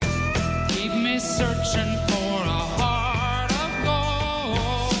searching for a heart of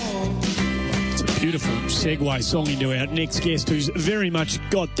gold. It's a beautiful segue song into our next guest, who's very much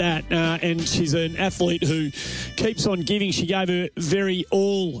got that, and she's an athlete who keeps on giving. She gave her very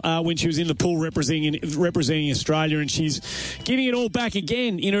all when she was in the pool representing Australia, and she's giving it all back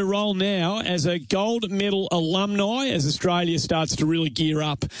again in her role now as a gold medal alumni as Australia starts to really gear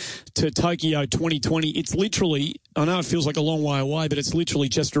up to Tokyo 2020. It's literally, I know it feels like a long way away, but it's literally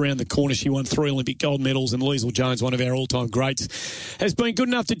just around the corner. She won 3 Olympic gold medals, and Leisel Jones, one of our all-time greats, has been good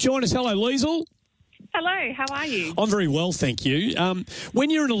enough to join us. Hello, Leisel. Hello, how are you? I'm very well, thank you. When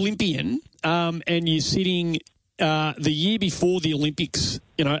you're an Olympian and you're sitting the year before the Olympics,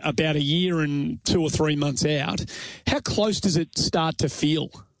 you know, about a year and 2 or 3 months out, how close does it start to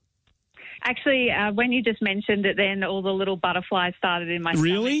feel? Actually, when you just mentioned it, then all the little butterflies started in my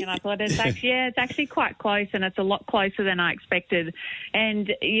Really? stomach, and I thought it's actually quite close, and it's a lot closer than I expected.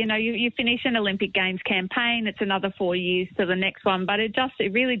 And you know, you finish an Olympic Games campaign; it's another 4 years to the next one, but it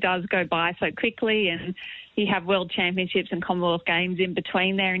really does go by so quickly, and you have World Championships and Commonwealth Games in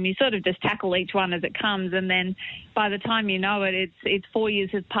between there, and you sort of just tackle each one as it comes, and then by the time you know it, it's 4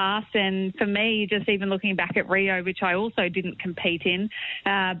 years has passed. And for me, just even looking back at Rio, which I also didn't compete in,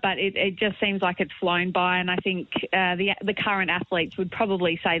 but it just seems like it's flown by, and I think the current athletes would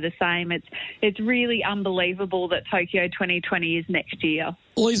probably say the same. It's really unbelievable that Tokyo 2020 is next year.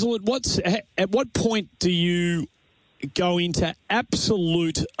 Leisel, at what point do you go into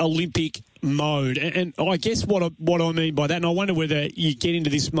absolute Olympic mode? And I guess what I mean by that, and I wonder whether you get into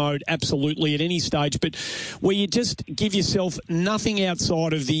this mode absolutely at any stage, but where you just give yourself nothing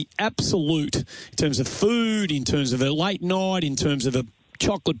outside of the absolute in terms of food, in terms of a late night, in terms of a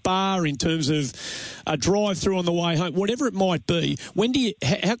chocolate bar, in terms of a drive-through on the way home, whatever it might be.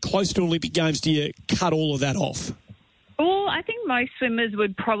 How close to Olympic Games do you cut all of that off? Well, I think most swimmers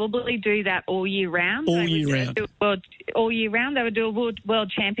would probably do that all year round. All year round. All year round. They would do a World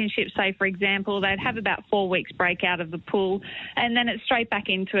Championship, say, for example. They'd have about 4 weeks break out of the pool, and then it's straight back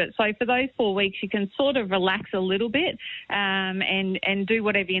into it. So for those 4 weeks, you can sort of relax a little bit and do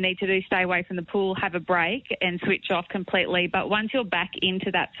whatever you need to do, stay away from the pool, have a break and switch off completely. But once you're back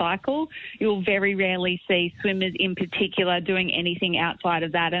into that cycle, you'll very rarely see swimmers in particular doing anything outside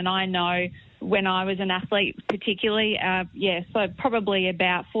of that. And I know when I was an athlete particularly, so probably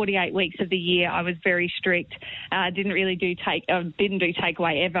about 48 weeks of the year I was very strict. Didn't do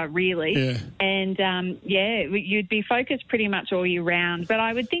takeaway ever, really. Yeah. And, you'd be focused pretty much all year round. But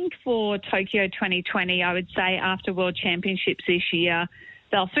I would think for Tokyo 2020, I would say after World Championships this year,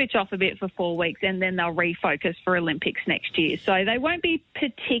 they'll switch off a bit for 4 weeks and then they'll refocus for Olympics next year. So they won't be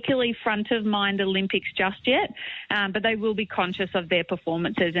particularly front of mind Olympics just yet, but they will be conscious of their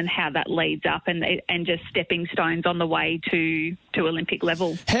performances and how that leads up and just stepping stones on the way to Olympic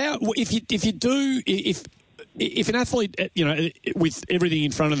level. How, if an athlete, you know, with everything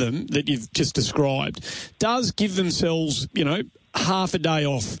in front of them that you've just described, does give themselves, you know, half a day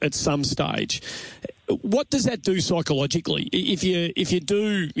off at some stage, what does that do psychologically? If you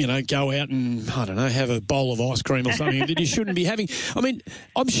do, you know, go out and, I don't know, have a bowl of ice cream or something that you shouldn't be having. I mean,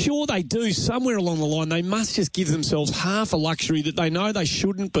 I'm sure they do somewhere along the line. They must just give themselves half a luxury that they know they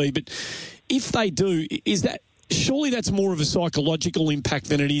shouldn't be. But if they do, surely that's more of a psychological impact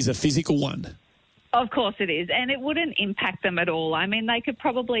than it is a physical one. Of course it is, and it wouldn't impact them at all. I mean, they could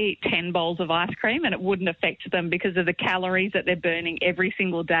probably eat 10 bowls of ice cream and it wouldn't affect them because of the calories that they're burning every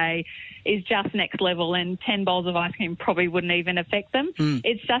single day is just next level, and 10 bowls of ice cream probably wouldn't even affect them.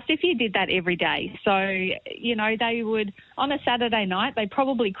 It's just if you did that every day. So, you know, they would, on a Saturday night, they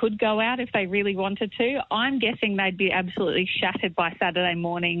probably could go out if they really wanted to. I'm guessing they'd be absolutely shattered by Saturday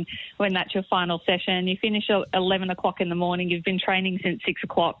morning when that's your final session. You finish at 11 o'clock in the morning. You've been training since 6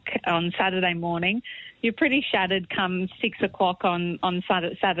 o'clock on Saturday morning. You're pretty shattered come 6 o'clock on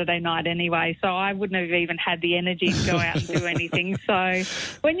Saturday night anyway, so I wouldn't have even had the energy to go out and do anything. So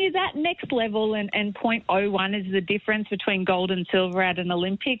when you're that next level and 0.01 is the difference between gold and silver at an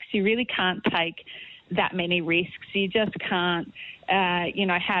Olympics, you really can't take that many risks. You just can't,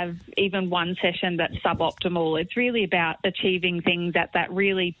 have even one session that's suboptimal. It's really about achieving things at that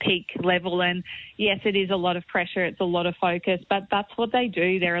really peak level. And yes, it is a lot of pressure. It's a lot of focus, but that's what they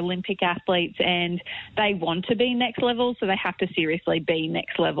do. They're Olympic athletes and they want to be next level, so they have to seriously be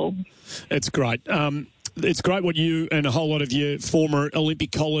next level. It's great. It's great what you and a whole lot of your former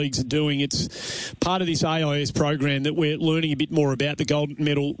Olympic colleagues are doing. It's part of this AIS program that we're learning a bit more about. The Gold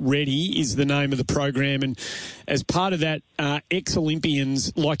Medal Ready is the name of the program. And as part of that,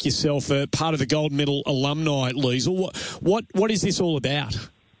 ex-Olympians like yourself are part of the Gold Medal Alumni, Leisel. What is this all about?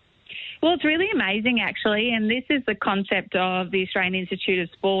 Well, it's really amazing, actually, and this is the concept of the Australian Institute of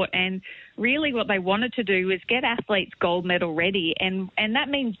Sport, and really what they wanted to do was get athletes gold medal ready, and that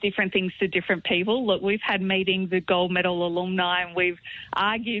means different things to different people. Look, we've had meetings with gold medal alumni, and we've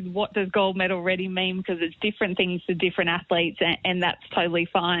argued what does gold medal ready mean, because it's different things to different athletes, and that's totally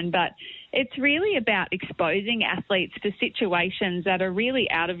fine, but it's really about exposing athletes to situations that are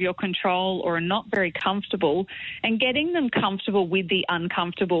really out of your control or are not very comfortable, and getting them comfortable with the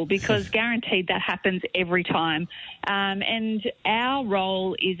uncomfortable, because guaranteed that happens every time. And our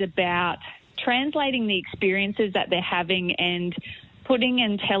role is about translating the experiences that they're having and putting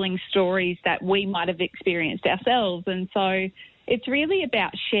and telling stories that we might have experienced ourselves. And so it's really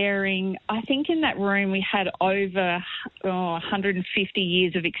about sharing. I think in that room we had over 150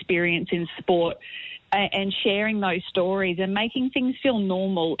 years of experience in sport, and sharing those stories and making things feel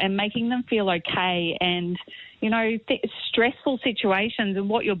normal and making them feel okay, and, you know, stressful situations and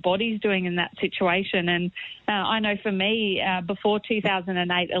what your body's doing in that situation. And I know for me, before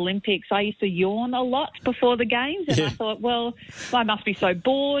 2008 Olympics, I used to yawn a lot before the games, and I thought, well, I must be so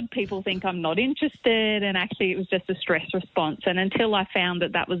bored. People think I'm not interested, and actually it was just a stress response. And until I found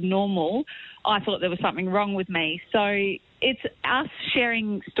that was normal, I thought there was something wrong with me. So it's us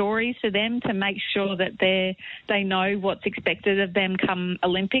sharing stories to them to make sure that they know what's expected of them come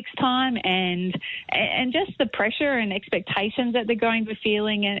Olympics time, and just the pressure and expectations that they're going to be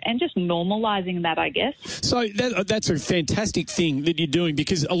feeling, and just normalising that, I guess. So that's a fantastic thing that you're doing,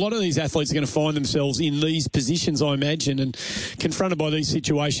 because a lot of these athletes are going to find themselves in these positions, I imagine, and confronted by these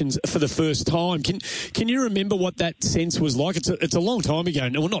situations for the first time. Can you remember what that sense was like? It's a long time ago.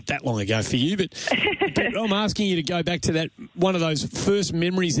 Well, not that long ago for you, but I'm asking you to go back to that, one of those first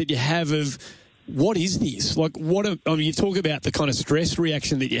memories that you have of, what is this? Like, you talk about the kind of stress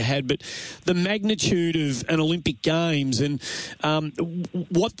reaction that you had, but the magnitude of an Olympic Games and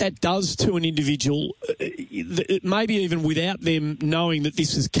what that does to an individual, maybe even without them knowing that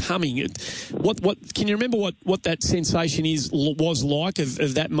this is coming. What can you remember what that sensation was like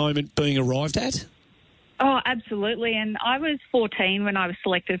of that moment being arrived at? Oh, absolutely. And I was 14 when I was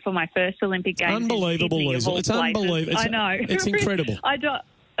selected for my first Olympic Games. Unbelievable, Leisel. It's unbelievable. I know. It's incredible.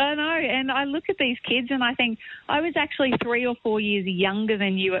 I know, and I look at these kids and I think I was actually 3 or 4 years younger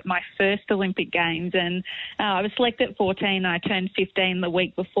than you at my first Olympic Games, and I was selected at 14 and I turned 15 the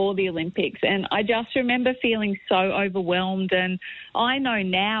week before the Olympics, and I just remember feeling so overwhelmed. And I know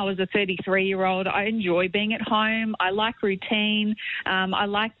now as a 33-year-old, I enjoy being at home. I like routine. I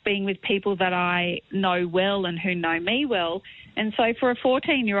like being with people that I know well and who know me well. And so for a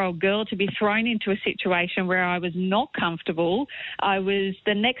 14-year-old girl to be thrown into a situation where I was not comfortable, the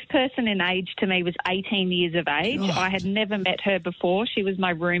next person in age to me was 18 years of age. Oh. I had never met her before. She was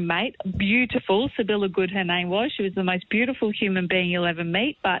my roommate. Beautiful. Sibylla Good, her name was. She was the most beautiful human being you'll ever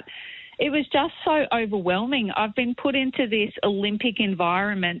meet. But it was just so overwhelming. I've been put into this Olympic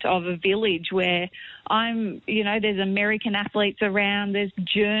environment of a village where there's American athletes around, there's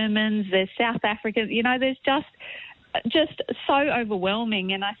Germans, there's South Africans, there's just so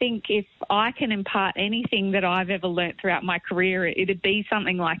overwhelming. And I think if I can impart anything that I've ever learnt throughout my career, it'd be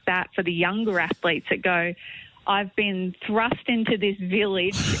something like that for the younger athletes that go, I've been thrust into this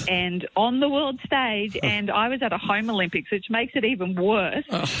village and on the world stage, and I was at a home Olympics, which makes it even worse.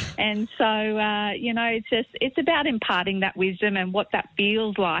 And so, it's about imparting that wisdom and what that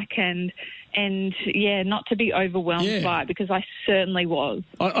feels like, and not to be overwhelmed by it, because I certainly was.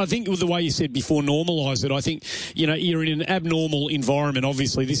 I think the way you said before, normalise it. I think, you're in an abnormal environment.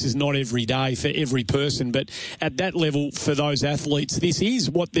 Obviously, this is not every day for every person, but at that level for those athletes, this is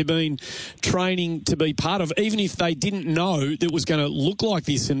what they've been training to be part of, even if they didn't know that it was going to look like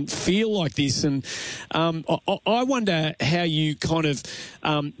this and feel like this. And I wonder how you kind of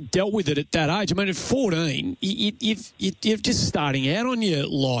dealt with it at that age. I mean, at 14, you're just starting out on your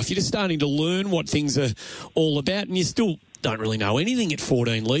life. You're just starting to learn what things are all about, and you still don't really know anything at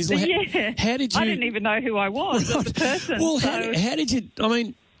 14, Leisel. How did you? I didn't even know who I was as a person. Well, how did you? I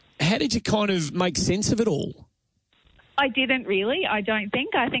mean, how did you kind of make sense of it all? I didn't really, I don't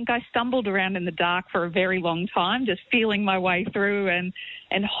think. I think I stumbled around in the dark for a very long time, just feeling my way through and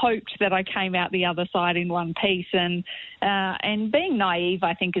hoped that I came out the other side in one piece. And being naive,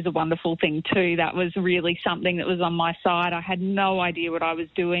 I think, is a wonderful thing too. That was really something that was on my side. I had no idea what I was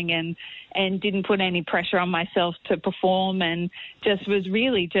doing and didn't put any pressure on myself to perform, and just was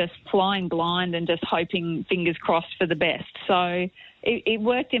really just flying blind and just hoping, fingers crossed, for the best. So it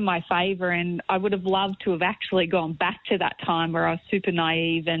worked in my favour, and I would have loved to have actually gone back to that time where I was super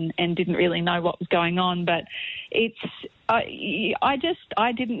naive and didn't really know what was going on. But I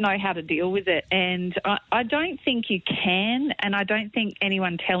didn't know how to deal with it, and I don't think you can, and I don't think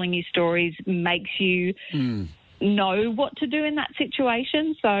anyone telling you stories makes you know what to do in that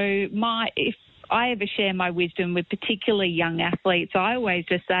situation. So if I ever share my wisdom with particularly young athletes, I always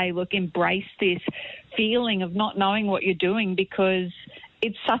just say, look, embrace this feeling of not knowing what you're doing, because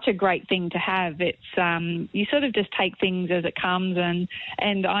it's such a great thing to have. It's you sort of just take things as it comes,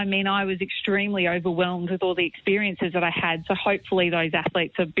 and I mean, I was extremely overwhelmed with all the experiences that I had, so hopefully those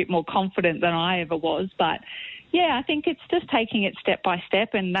athletes are a bit more confident than I ever was. But yeah, I think it's just taking it step by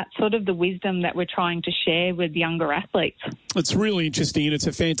step, and that's sort of the wisdom that we're trying to share with younger athletes. It's really interesting, and it's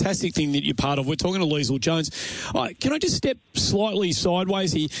a fantastic thing that you're part of. We're talking to Leisel Jones. Can I just step slightly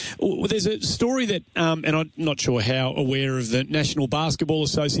sideways here? There's a story that, and I'm not sure how aware of the National Basketball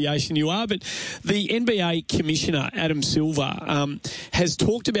Association you are, but the NBA Commissioner, Adam Silver, has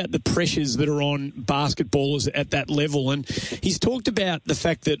talked about the pressures that are on basketballers at that level, and he's talked about the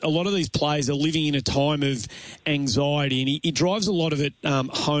fact that a lot of these players are living in a time of anxiety, and he drives a lot of it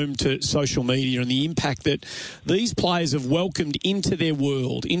home to social media and the impact that these players have welcomed into their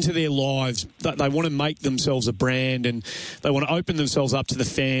world, into their lives. They want to make themselves a brand, and they want to open themselves up to the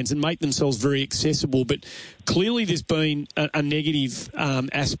fans and make themselves very accessible. But clearly there's been a negative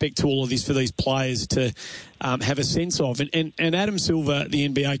aspect to all of this for these players to have a sense of. And Adam Silver, the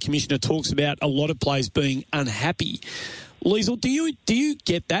NBA Commissioner, talks about a lot of players being unhappy. Leisel, do you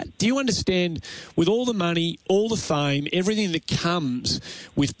get that? Do you understand, with all the money, all the fame, everything that comes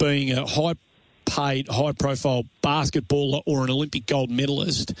with being a high-paid, high-profile basketballer or an Olympic gold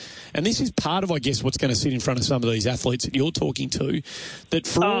medalist, and this is part of, I guess, what's going to sit in front of some of these athletes that you're talking to, that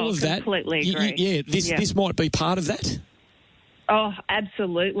for all of that, agree. This might be part of that? Oh,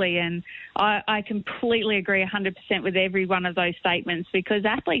 absolutely. And I completely agree 100% with every one of those statements, because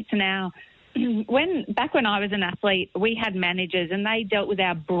athletes now, back when I was an athlete, we had managers and they dealt with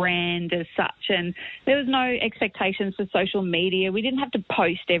our brand as such, and there was no expectations for social media. We didn't have to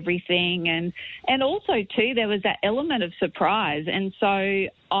post everything, and also too there was that element of surprise, and so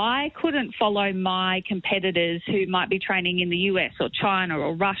I couldn't follow my competitors who might be training in the US or China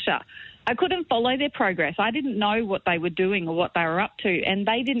or Russia. I couldn't follow their progress. I didn't know what they were doing or what they were up to, and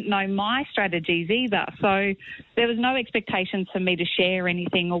they didn't know my strategies either. So there was no expectation for me to share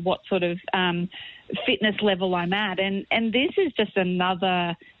anything or what sort of fitness level I'm at. And this is just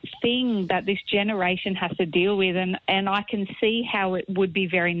another thing that this generation has to deal with, and I can see how it would be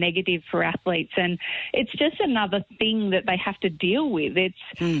very negative for athletes, and it's just another thing that they have to deal with.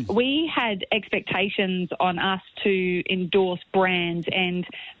 We had expectations on us to endorse brands, and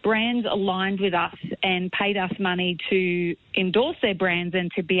brands aligned with us and paid us money to endorse their brands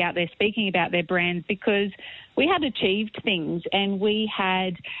and to be out there speaking about their brands, because we had achieved things and we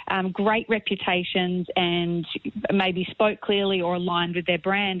had great reputations and maybe spoke clearly or aligned with their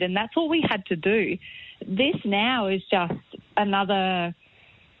brand, and that's all we had to do. This now is just another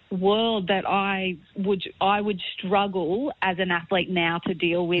world that I would struggle as an athlete now to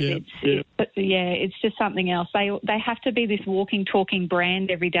deal with. It's just something else. They have to be this walking, talking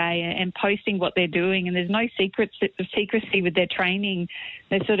brand every day and posting what they're doing, and there's no secrecy with their training.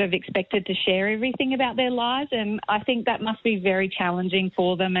 They're sort of expected to share everything about their lives, and I think that must be very challenging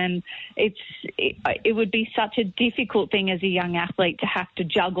for them, and it would be such a difficult thing as a young athlete to have to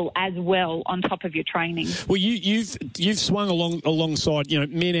juggle as well on top of your training. Well, you've swung alongside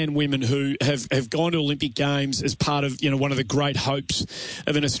men and women who have gone to Olympic Games as part of one of the great hopes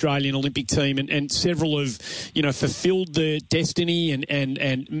of an Australian Olympic team, and several have fulfilled their destiny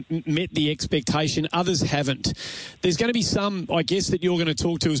and met the expectation. Others haven't. There's going to be some, I guess, that you're going to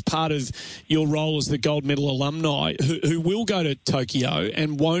talk to as part of your role as the gold medal alumni who will go to Tokyo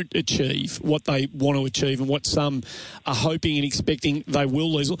and won't achieve what they want to achieve and what some are hoping and expecting they will,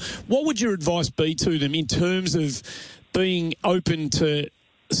 Leisel. What would your advice be to them in terms of being open to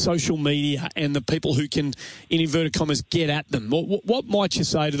social media and the people who can, in inverted commas, get at them? What might you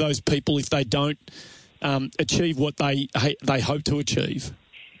say to those people if they don't achieve what they hope to achieve?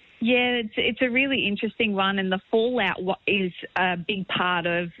 Yeah, it's a really interesting one, and the fallout is a big part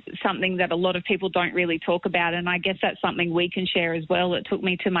of something that a lot of people don't really talk about, and I guess that's something we can share as well. It took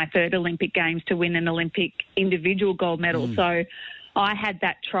me to my third Olympic Games to win an Olympic individual gold medal, so I had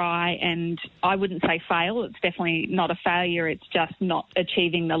that try, and I wouldn't say fail. It's definitely not a failure. It's just not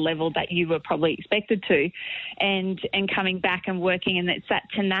achieving the level that you were probably expected to. And coming back and working, and it's that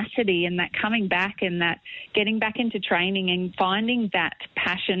tenacity and that coming back and that getting back into training and finding that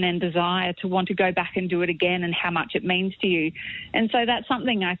passion and desire to want to go back and do it again, and how much it means to you. And so that's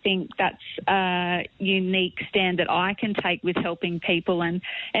something I think that's a unique stand that I can take with helping people. And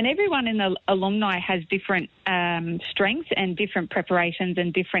everyone in the alumni has different strengths and different preparations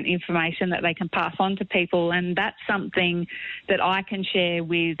and different information that they can pass on to people. And that's something that I can share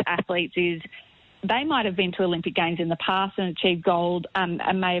with athletes is they might have been to Olympic Games in the past and achieved gold and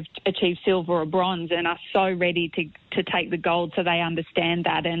may have achieved silver or bronze and are so ready to take the gold, so they understand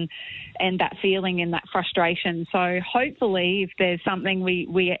that and that feeling and that frustration. So hopefully if there's something,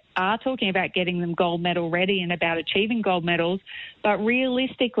 we are talking about getting them gold medal ready and about achieving gold medals, but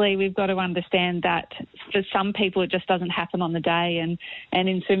realistically we've got to understand that for some people it just doesn't happen on the day, and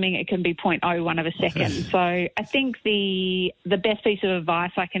in swimming it can be 0.01 of a second. So I think the best piece of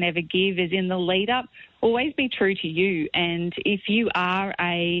advice I can ever give is in the lead up, always be true to you. And if you are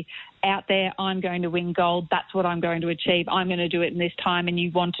out there, I'm going to win gold, that's what I'm going to achieve, I'm going to do it in this time, and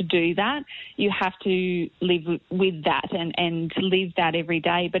you want to do that, you have to live with that and live that every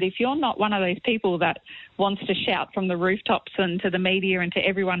day. But if you're not one of those people that wants to shout from the rooftops and to the media and to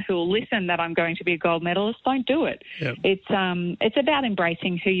everyone who will listen that I'm going to be a gold medalist, don't do it. Yep. It's about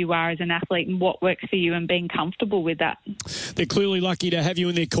embracing who you are as an athlete and what works for you and being comfortable with that. They're clearly lucky to have you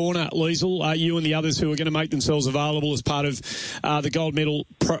in their corner, Leisel, you and the others who are going to make themselves available as part of the Gold Medal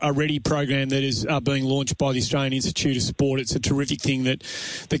Ready program that is being launched by the Australian Institute of Sport. It's a terrific thing that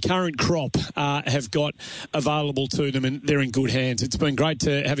the current crop have got available to them, and they're in good hands. It's been great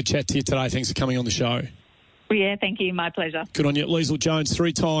to have a chat to you today. Thanks for coming on the show. Yeah, thank you. My pleasure. Good on you. Leisel Jones,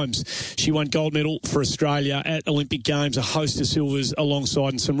 3 times. She won gold medal for Australia at Olympic Games, a host of silvers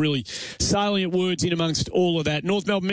alongside, and some really salient words in amongst all of that. North Melbourne